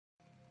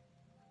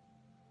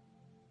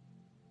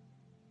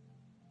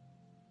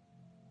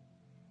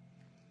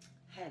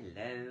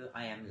Hello,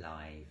 I am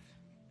live.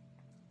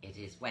 It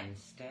is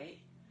Wednesday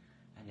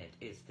and it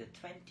is the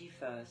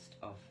 21st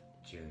of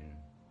June.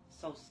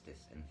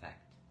 Solstice, in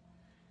fact.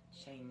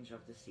 Change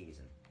of the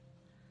season.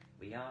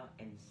 We are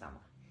in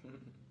summer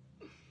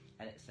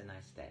and it's a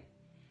nice day.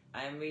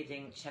 I am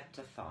reading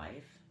chapter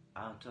 5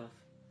 out of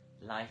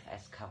Life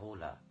as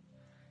Carola.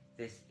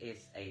 This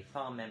is a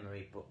farm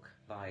memory book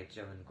by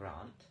Joan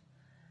Grant.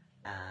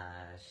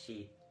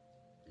 She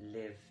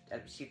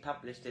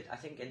published it, I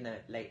think, in the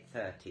late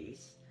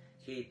 30s.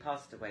 She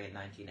passed away in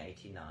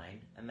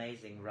 1989,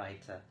 amazing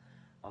writer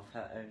of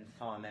her own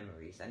farm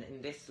memories. And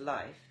in this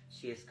life,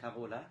 she is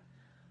Carola,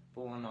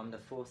 born on the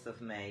 4th of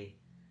May,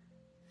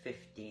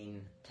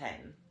 1510.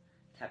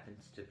 It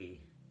happens to be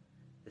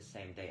the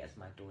same day as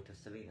my daughter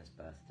Serena's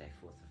birthday,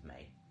 4th of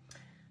May.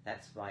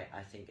 That's why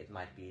I think it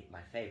might be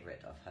my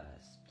favorite of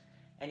hers.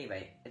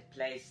 Anyway, it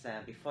plays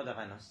before the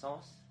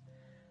Renaissance,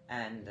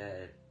 and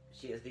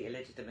she is the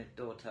illegitimate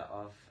daughter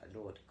of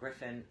Lord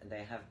Griffin.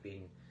 They have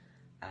been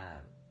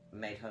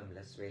made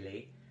homeless,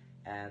 really.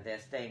 They're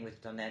staying with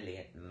Donnelly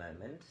at the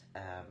moment,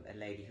 a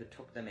lady who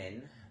took them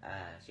in.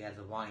 She has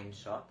a wine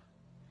shop,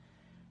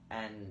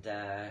 and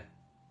her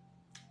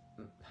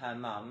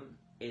mum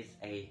is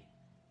a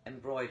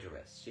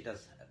embroideress. She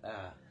does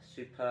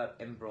superb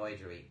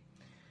embroidery,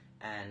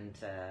 and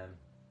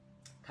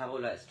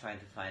Carola is trying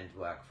to find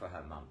work for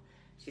her mum.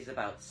 She's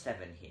about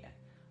 7 here.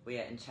 We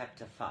are in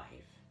chapter 5.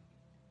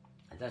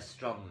 The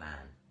Strong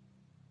Man.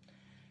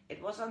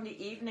 It was on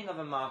the evening of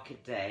a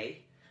market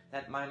day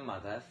that my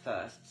mother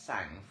first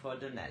sang for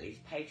Donnelly's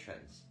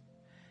patrons.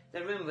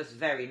 The room was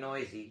very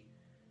noisy.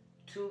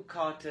 2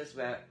 carters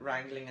were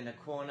wrangling in a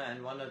corner,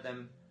 and one of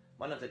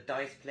the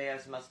dice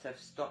players must have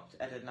stopped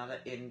at another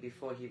inn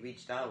before he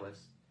reached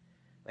ours.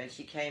 When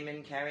she came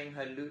in carrying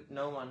her lute,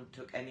 no one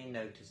took any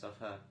notice of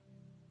her.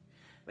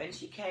 When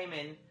she came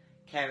in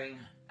carrying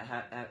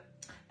her,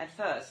 at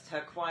first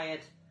her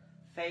quiet,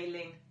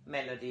 falling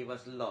melody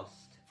was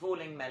lost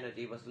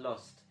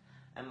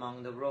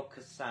among the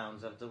raucous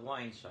sounds of the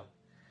wine shop,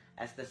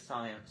 as the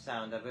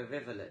sound of a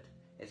rivulet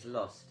is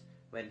lost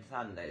when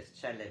thunder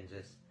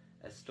challenges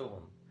a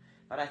storm.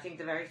 But I think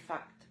the very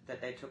fact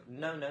that they took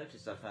no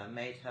notice of her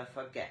made her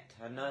forget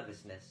her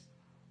nervousness.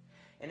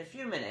 In a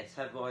few minutes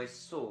her voice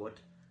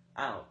soared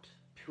out,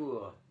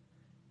 pure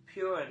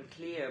and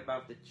clear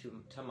above the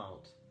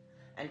tumult,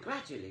 and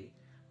gradually,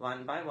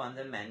 one by one,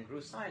 the men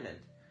grew silent,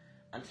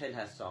 until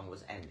her song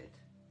was ended.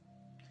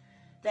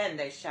 Then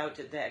they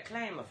shouted their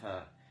acclaim of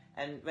her,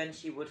 and when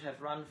she would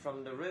have run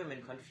from the room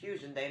in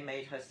confusion, they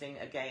made her sing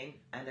again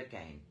and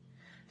again.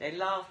 They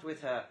laughed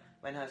with her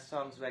when her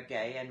songs were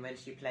gay, and when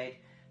she played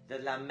the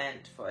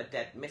lament for a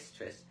dead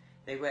mistress,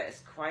 they were as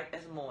quiet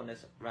as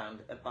mourners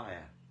round a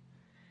bier.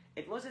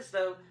 It was as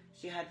though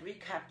she had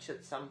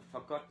recaptured some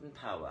forgotten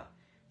power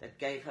that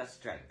gave her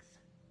strength.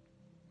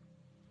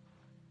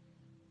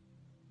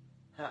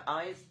 Her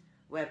eyes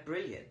were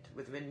brilliant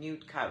with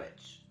renewed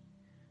courage,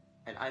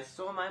 and I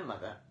saw my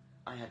mother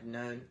I had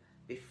known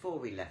before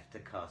we left the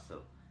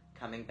castle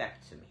coming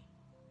back to me.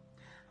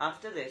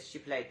 After this she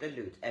played the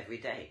lute every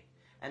day,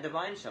 and the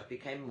wine shop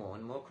became more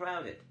and more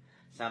crowded.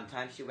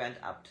 Sometimes she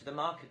went up to the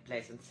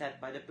marketplace and sat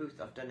by the booth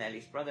of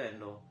Donnelly's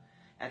brother-in-law.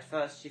 At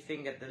first she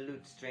fingered the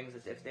lute strings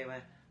as if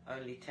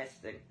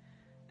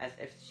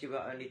she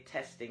were only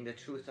testing the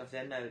truth of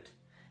their note,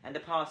 and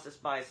the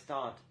passers-by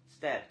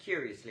stared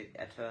curiously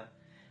at her,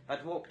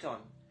 but walked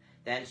on.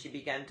 Then she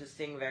began to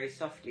sing very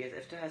softly, as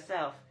if to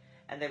herself,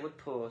 and they would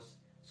pause.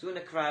 Soon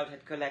a crowd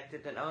had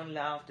collected, and only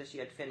after she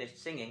had finished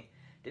singing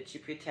did she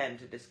pretend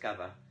to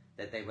discover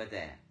that they were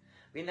there.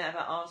 We never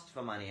asked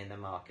for money in the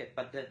market,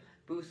 but the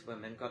booth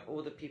women got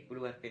all the people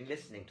who had been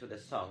listening to the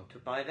song to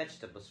buy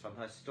vegetables from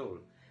her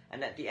stall,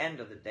 and at the end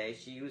of the day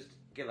she used to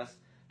give us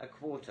a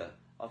quarter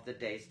of the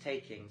day's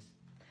takings.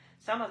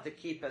 Some of the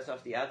keepers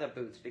of the other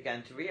booths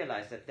began to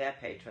realize that their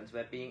patrons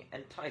were being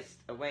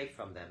enticed away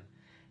from them,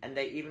 and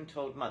they even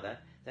told Mother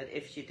that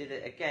if she did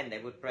it again they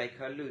would break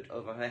her lute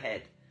over her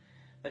head.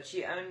 But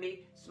she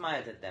only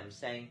smiled at them,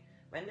 saying,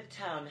 "When the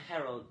town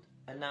herald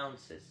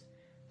announces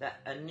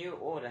that a new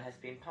order has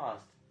been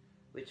passed,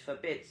 which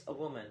forbids a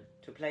woman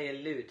to play a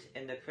lute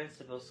in the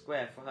principal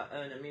square for her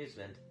own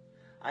amusement,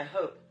 I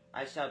hope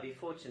I shall be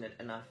fortunate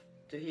enough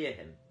to hear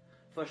him,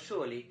 for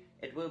surely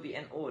it will be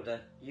an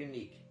order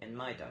unique in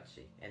my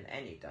duchy, in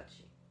any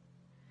duchy."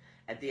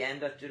 At the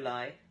end of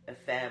July, a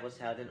fair was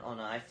held in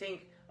honor, I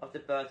think, of the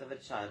birth of a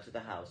child to the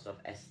house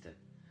of Esther.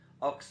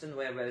 Oxen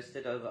were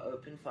roasted over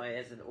open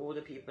fires, and all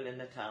the people in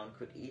the town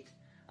could eat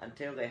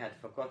until they had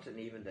forgotten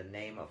even the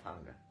name of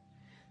hunger.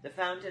 The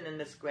fountain in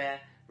the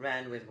square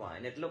ran with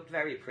wine. It looked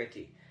very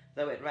pretty,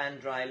 though it ran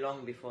dry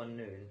long before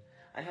noon.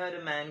 I heard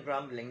a man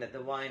grumbling that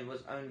the wine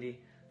was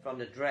only from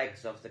the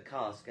dregs of the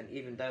cask, and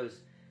even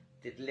those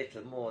did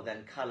little more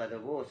than colour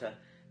the water,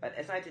 but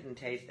as I didn't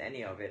taste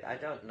any of it, I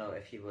don't know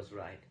if he was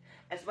right.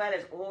 As well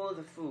as all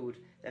the food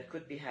that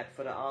could be had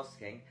for the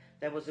asking,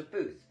 there was a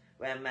booth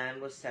where a man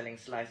was selling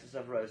slices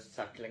of roast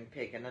suckling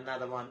pig, and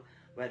another one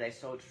where they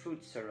sold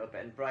fruit syrup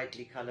and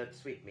brightly coloured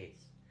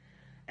sweetmeats.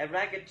 A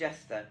ragged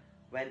jester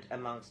went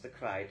amongst the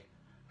crowd,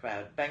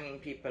 banging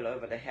people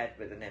over the head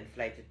with an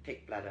inflated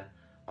pig bladder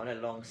on a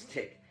long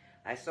stick.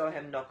 I saw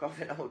him knock off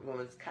an old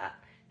woman's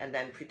cap, and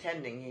then,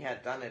 pretending he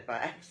had done it by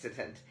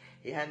accident,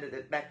 he handed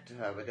it back to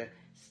her with a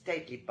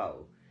stately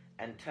bow,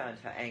 and turned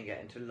her anger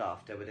into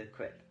laughter with a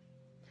quip.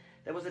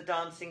 There was a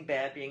dancing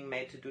bear being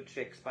made to do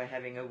tricks by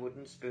having a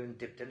wooden spoon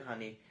dipped in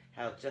honey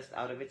held just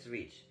out of its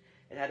reach.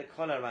 It had a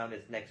collar round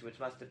its neck, which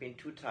must have been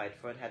too tight,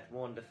 for it had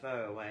worn the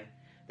fur away.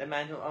 The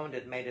man who owned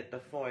it made it the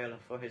foil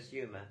for his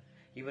humour.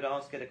 He would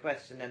ask it a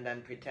question and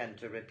then pretend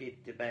to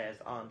repeat the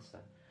bear's answer.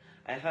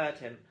 I heard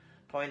him,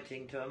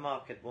 pointing to a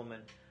market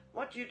woman.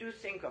 "What do you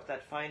think of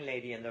that fine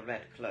lady in the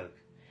red cloak?"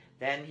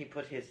 Then he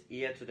put his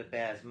ear to the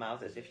bear's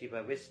mouth as if he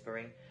were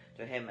whispering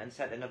to him, and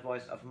said in a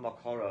voice of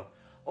mock horror,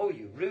 "Oh,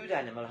 you rude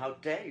animal, how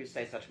dare you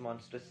say such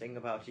monstrous thing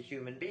about a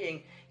human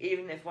being?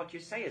 Even if what you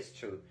say is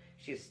true,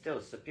 she is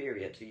still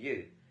superior to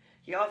you."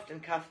 He often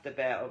cuffed the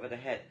bear over the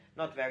head,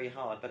 not very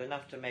hard, but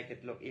enough to make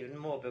it look even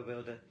more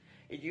bewildered.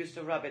 It used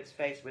to rub its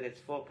face with its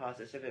forepaws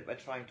as if it were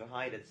trying to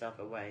hide itself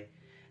away,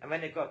 and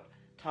when it got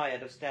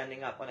tired of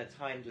standing up on its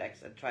hind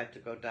legs and tried to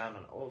go down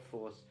on all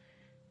fours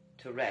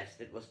to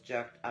rest, it was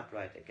jerked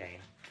upright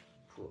again.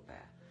 Poor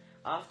bear.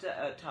 After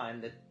a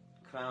time the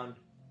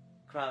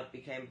crowd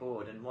became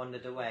bored and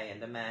wandered away,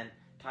 and the man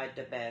tied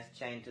the bear's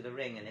chain to the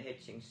ring in a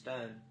hitching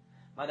stone.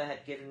 Mother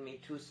had given me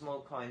 2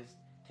 small coins,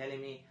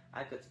 telling me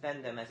I could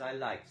spend them as I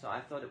liked, so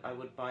I thought I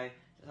would buy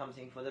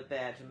something for the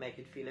bear to make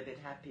it feel a bit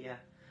happier.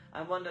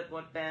 I wondered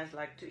what bears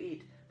like to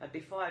eat, but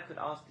before I could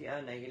ask the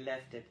owner, he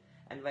left it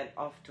and went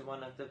off to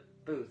one of the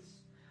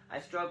booths. I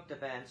stroked the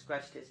bear and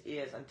scratched its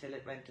ears until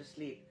it went to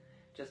sleep,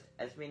 just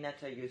as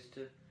Minetta used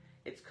to.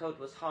 Its coat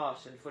was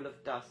harsh and full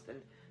of dust,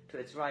 and to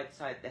its right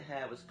side the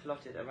hair was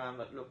clotted around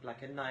what looked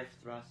like a knife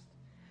thrust.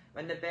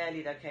 When the bear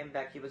leader came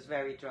back, he was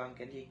very drunk,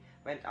 and he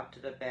went up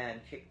to the bear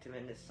and kicked him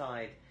in the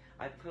side.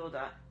 I pulled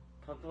out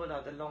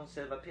the long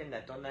silver pin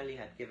that Donnelly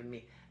had given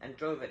me and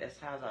drove it as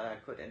hard as I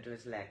could into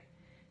his leg.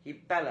 He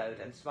bellowed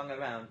and swung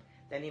around.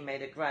 Then he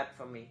made a grab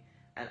for me,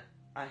 and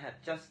I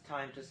had just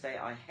time to say,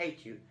 "I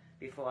hate you,"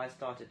 before I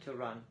started to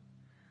run.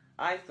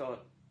 I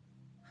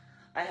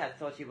had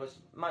thought he was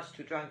much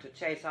too drunk to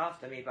chase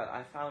after me, but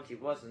I found he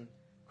wasn't.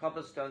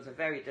 Cobblestones are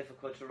very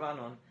difficult to run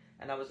on,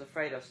 and I was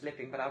afraid of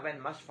slipping, but I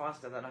went much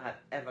faster than I had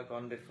ever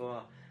gone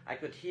before. I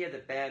could hear the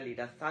bear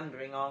leader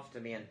thundering after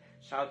me and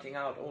shouting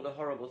out all the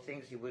horrible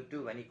things he would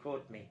do when he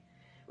caught me.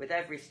 With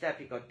every step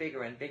he got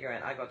bigger and bigger,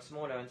 and I got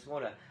smaller and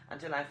smaller,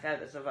 until I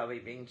felt as if I were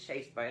being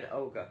chased by an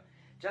ogre.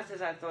 Just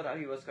as I thought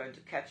he was going to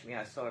catch me,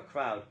 I saw a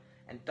crowd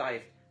and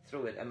dived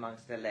through it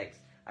amongst their legs.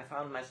 I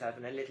found myself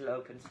in a little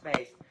open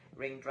space,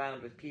 ringed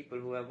round with people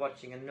who were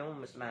watching an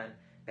enormous man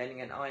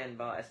bending an iron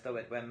bar as though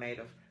it were made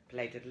of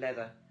plated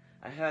leather.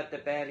 I heard the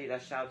bear leader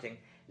shouting,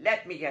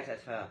 "Let me get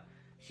at her!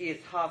 She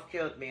has half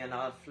killed me, and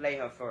I'll flay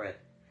her for it."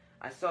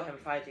 I saw him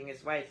fighting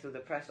his way through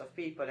the press of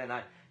people, and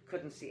I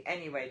couldn't see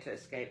any way to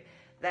escape.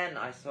 Then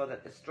I saw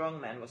that the strong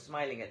man was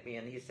smiling at me,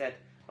 and he said,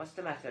 "What's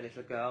the matter,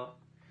 little girl?"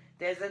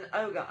 "There's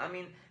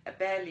a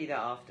bear leader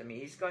after me.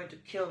 He's going to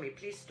kill me.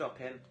 Please stop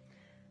him."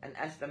 And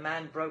as the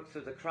man broke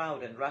through the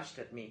crowd and rushed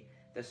at me,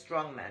 the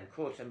strong man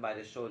caught him by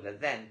the shoulder.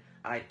 Then,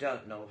 I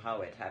don't know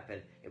how it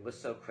happened. It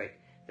was so quick.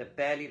 The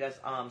bear leader's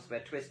arms were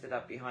twisted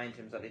up behind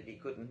him so that he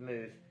couldn't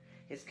move.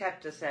 His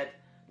captor said,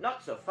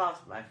 "Not so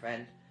fast, my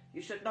friend.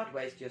 You should not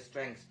waste your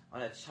strength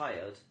on a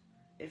child.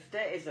 If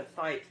there is a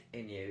fight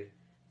in you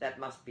that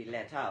must be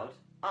let out,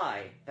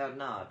 I,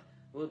 Bernard,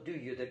 will do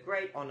you the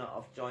great honor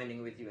of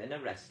joining with you in a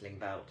wrestling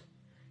bout."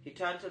 He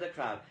turned to the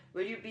crowd.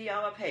 "Will you be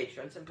our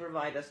patrons and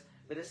provide us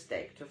with a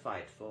stake to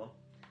fight for?"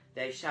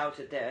 They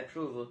shouted their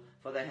approval,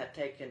 for they had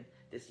taken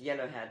this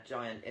yellow-haired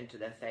giant into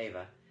their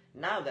favor.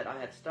 Now that I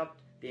had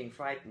stopped being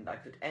frightened, I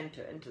could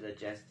enter into the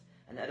jest,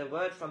 and at a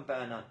word from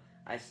Bernard,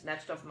 I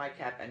snatched off my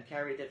cap and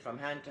carried it from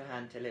hand to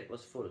hand till it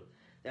was full.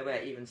 There were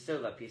even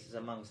silver pieces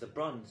amongst the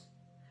bronze.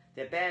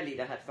 The bear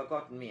leader had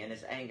forgotten me in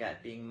his anger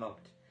at being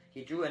mocked.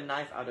 He drew a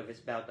knife out of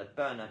his belt, but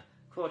Bernard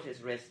caught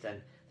his wrist,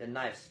 and the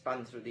knife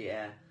spun through the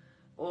air.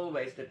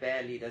 Always the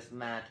bear leader's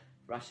mad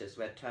rushes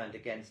were turned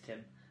against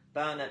him.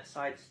 Bernard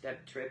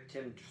sidestepped, tripped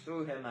him,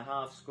 threw him a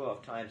half-score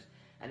of times,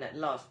 and at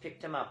last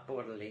picked him up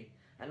bodily,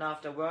 and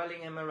after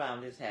whirling him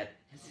around his head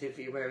as if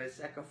he were a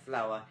sack of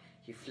flour,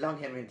 he flung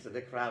him into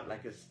the crowd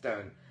like a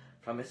stone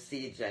from a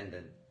siege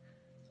engine.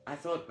 I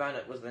thought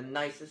Bernard was the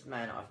nicest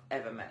man I've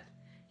ever met.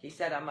 He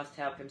said I must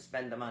help him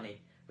spend the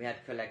money we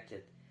had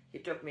collected. He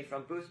took me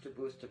from booth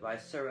to buy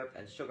syrup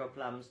and sugar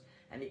plums,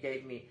 and he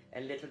gave me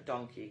a little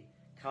donkey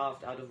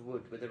carved out of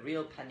wood with a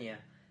real pannier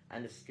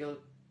and a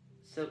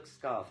silk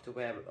scarf to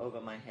wear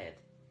over my head.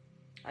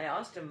 I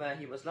asked him where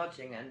he was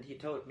lodging, and he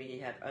told me he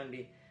had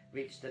only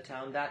reached the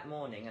town that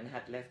morning and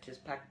had left his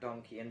pack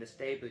donkey in the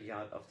stable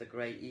yard of the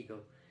Grey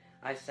Eagle.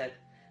 I said,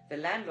 "The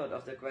landlord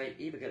of the Grey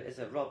Eagle is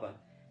a robber,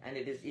 and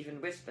it is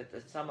even whispered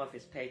that some of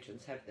his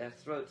patrons have their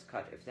throats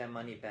cut if their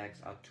money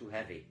bags are too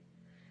heavy."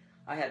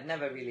 I had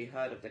never really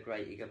heard of the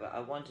Grey Eagle, but I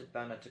wanted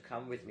Bernard to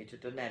come with me to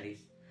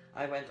Donnelly's.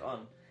 I went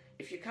on,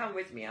 "If you come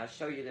with me, I'll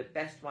show you the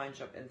best wine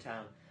shop in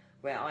town.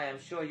 where I am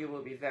sure you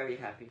will be very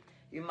happy.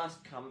 You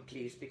must come,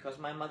 please, because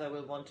my mother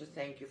will want to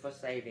thank you for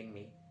saving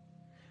me."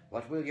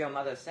 "What will your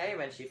mother say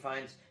when she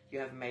finds you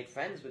have made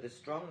friends with a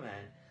strong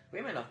man?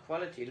 Women of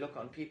quality look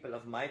on people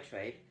of my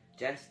trade,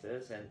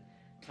 jesters and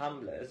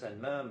tumblers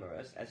and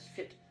murmurers, as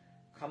fit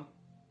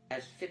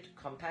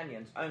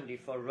companions only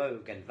for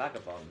rogue and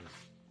vagabonds."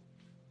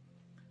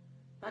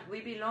 "But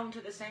we belong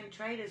to the same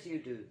trade as you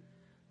do.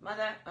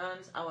 Mother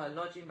earns our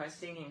lodging by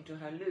singing to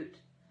her lute,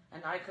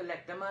 and I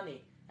collect the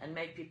money and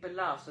make people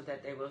laugh so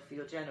that they will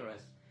feel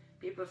generous.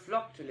 People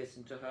flock to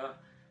listen to her,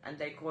 and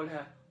they call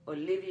her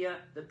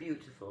Olivia the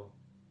Beautiful."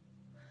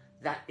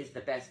 "That is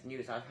the best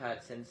news I've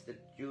heard since the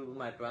Jew,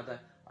 my brother,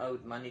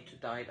 owed money to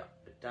died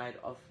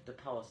of the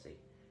palsy.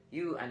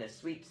 You and a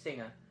sweet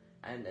singer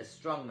and a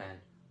strong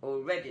man.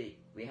 Already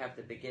we have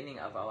the beginning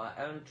of our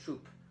own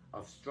troupe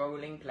of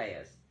strolling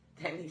players."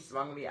 Then he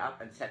swung me up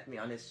and set me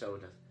on his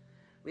shoulders.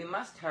 "We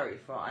must hurry,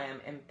 for I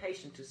am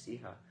impatient to see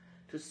her,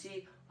 to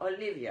see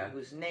Olivia,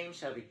 whose name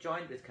shall be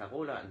joined with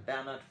Carola and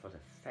Bernard for the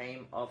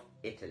fame of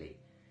Italy."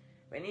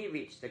 When he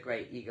reached the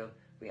Grey Eagle,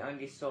 we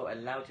only saw a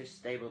loutish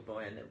stable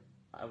boy, and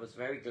I was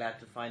very glad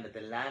to find that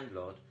the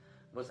landlord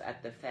was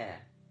at the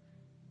fair.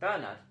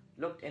 Bernard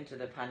looked into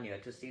the pannier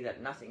to see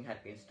that nothing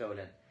had been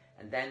stolen,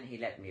 and then he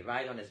let me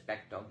ride on his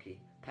pack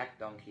donkey,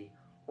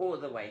 all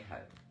the way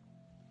home.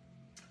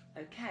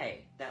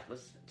 Okay, that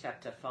was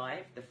chapter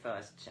 5, the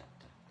first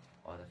chapter,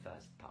 or the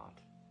first part.